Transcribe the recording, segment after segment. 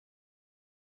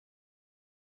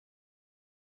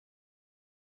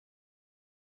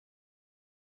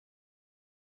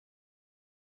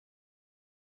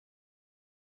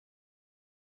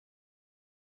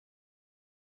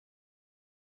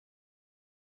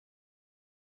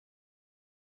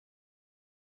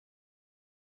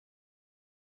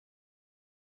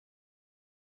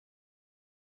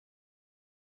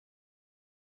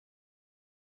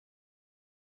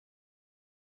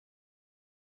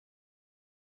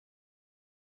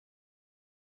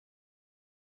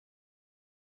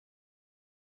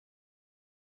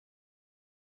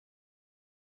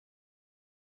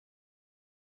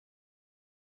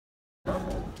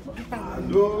I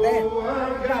know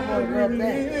I got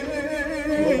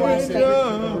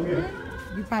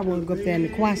You probably want to go up there in the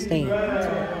choir stand.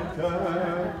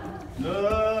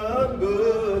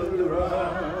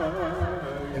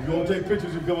 If you want to take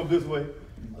pictures, you come up this way.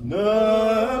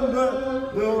 None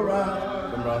but the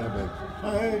right. Come around here, baby.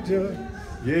 I just,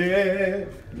 yeah,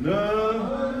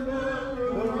 none but the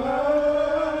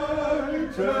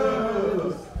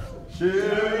righteous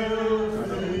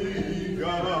shall see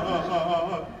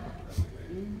God.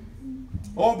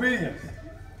 Obedience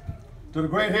to the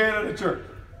great head of the church.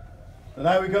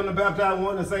 Tonight we come to baptize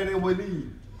one and say they will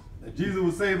believe that Jesus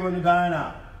will save her in the dying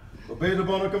hour. But based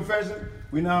upon her confession,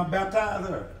 we now baptize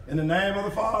her in the name of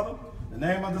the Father, in the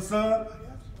name of the Son,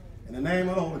 in the name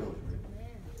of the Holy Ghost.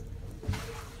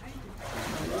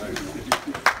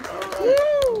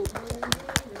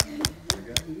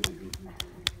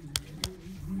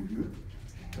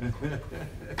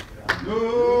 I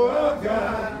know I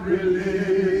got religion.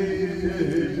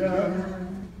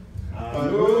 I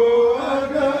know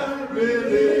I got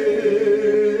religion.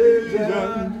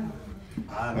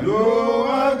 I know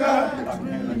I got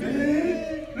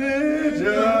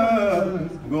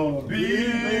religion. Gonna be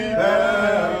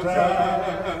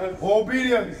baptized.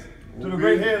 Obedience to the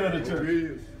great head of the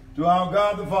church, to our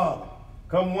God the Father.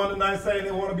 Come one tonight saying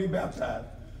they want to be baptized,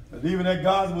 believing that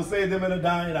God will save them in a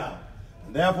dying hour.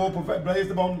 And therefore, based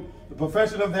upon the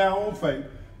profession of their own faith,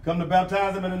 come to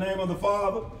baptize them in the name of the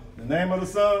Father, in the name of the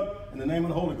Son, in the name of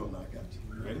the Holy Ghost. Now, I got you.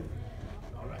 Ready?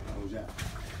 All right, close your eyes.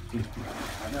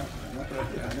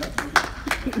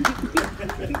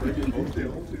 Hold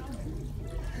still.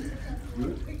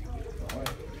 Good. All right.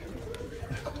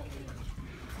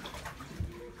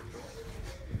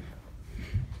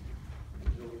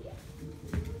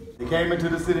 They came into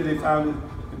the city, they found it,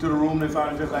 into the room, they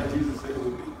found it just like Jesus said it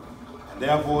would be. And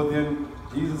therefore, then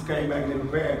Jesus came back and they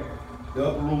prepared the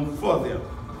upper room for them.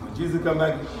 When Jesus come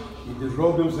back, he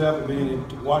disrobed himself and then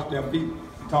he washed their feet.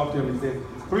 He talked to them and he said,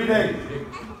 3 days,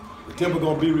 the temple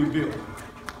going to be rebuilt.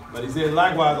 But he said,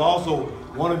 likewise, also,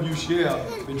 one of you shall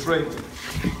betray me.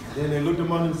 Then they looked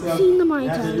among themselves, and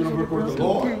after the universe, the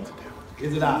Lord,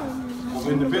 is it I? So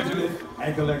individually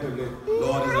and collectively,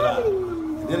 Lord, is it I?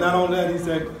 And then not only that, he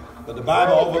said, but the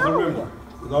Bible offers a remedy.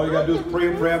 Because all you got to do is pray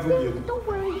a prayer of forgiveness.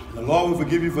 And the Lord will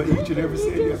forgive you for each and every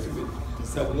sin you have committed,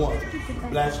 except one,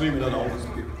 blaspheming of the Holy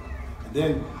Spirit. And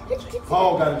then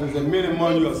Paul got into that many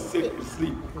among you are sick with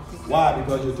sleep. Why?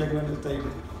 Because you're taking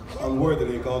undertaking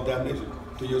unworthily and cause damnation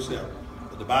to yourself.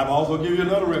 But the Bible also gives you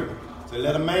another remedy. So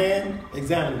let a man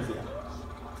examine himself.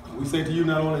 And we say to you,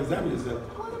 not only examine yourself,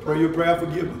 but pray your prayer of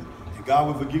forgiveness. And God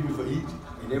will forgive you for each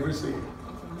and every sin.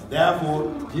 And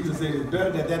therefore, Jesus said it's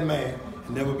better that that man had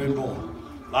never been born.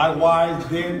 Likewise,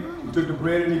 then he took the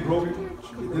bread and he broke it.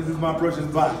 This is my precious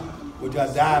body, which I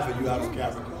died for you out of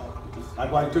Calvary.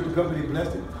 Likewise, he took the cup and he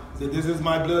blessed it. He said, this is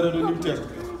my blood of the New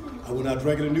Testament. I will not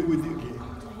drink it anew with you again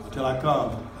until I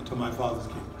come into my Father's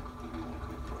kingdom.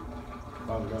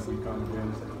 Father God, we come again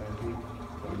and say thank you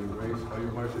for your grace, for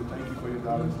your mercy. Thank you for your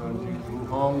daughter and son, Jesus, who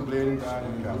hung, bled, and died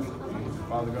in Calvary.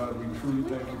 Father God, we truly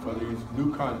thank you for these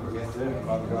new converts.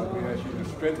 Father God, we ask you to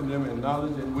strengthen them in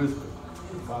knowledge and wisdom.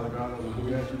 Father God,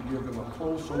 we ask you to give them a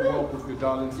closer walk with your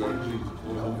darling son, Jesus.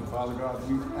 And Father God,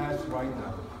 we ask right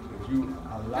now that you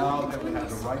allow them to have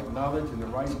the right knowledge and the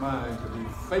right mind to be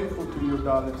faithful to your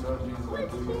darling son, Jesus, and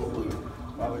to your word.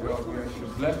 Father God, we ask you to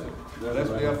bless them, bless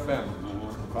their family.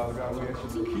 Father God, we ask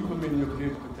you to keep them in your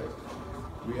hedge of protection.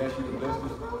 We ask you to bless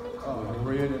this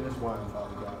bread and this wine,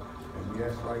 Father God. And we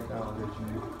ask right now that you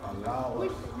allow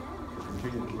us to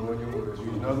continue to grow in your word. We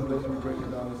another blessing we pray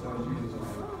in our son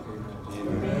Jesus' name.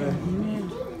 Amen. Amen.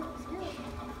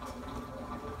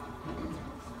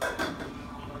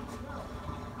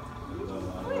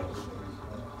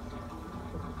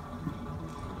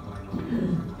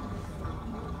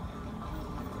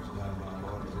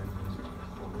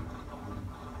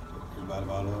 Everybody of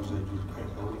our Lord said Jesus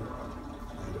Christ, Holy.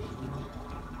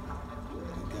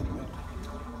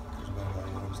 Everybody of our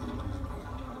Lord said Jesus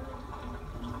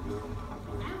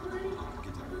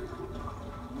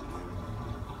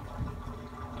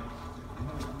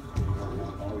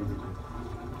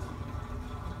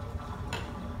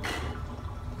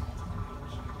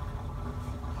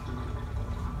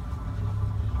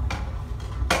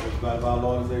Everybody of our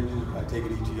Lord and Savior Jesus Christ, take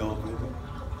it each of y'all with them.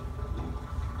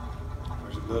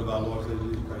 The blood of our Lord and Savior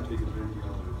Jesus Christ, take it each of y'all with them.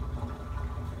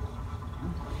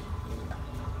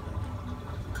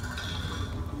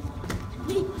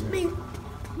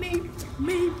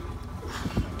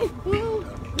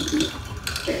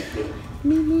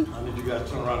 Me. I need you guys to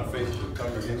turn around and face the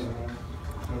congregation.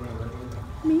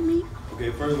 Me.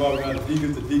 Okay, first of all, we got the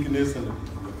deacons, the deaconess, and the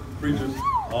preachers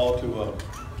all to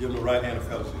give them the right hand of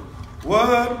fellowship.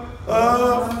 What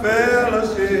a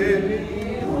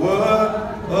fellowship, what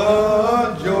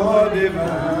a joy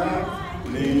divine,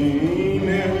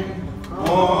 leaning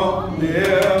on the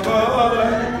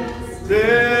everlasting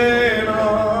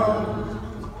arms.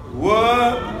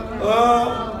 What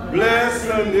a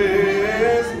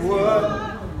blessedness, what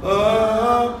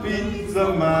a peace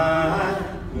of mind.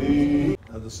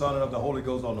 Of the Son and of the Holy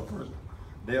Ghost on the first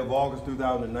day of August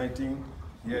 2019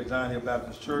 here at Zion Hill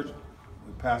Baptist Church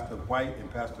with Pastor White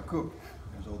and Pastor Cook.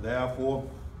 And so therefore,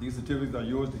 these certificates are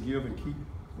yours to give and keep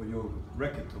for your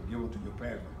record, to give them to your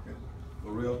parents. Okay?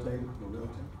 No real thing, no real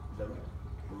thing. Is that right?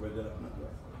 We read that up, not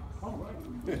right. All right.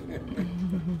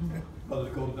 Brother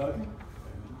Dakota Duncan,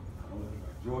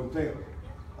 Jordan Taylor.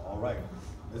 All right.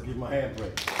 Let's give my hand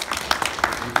praise.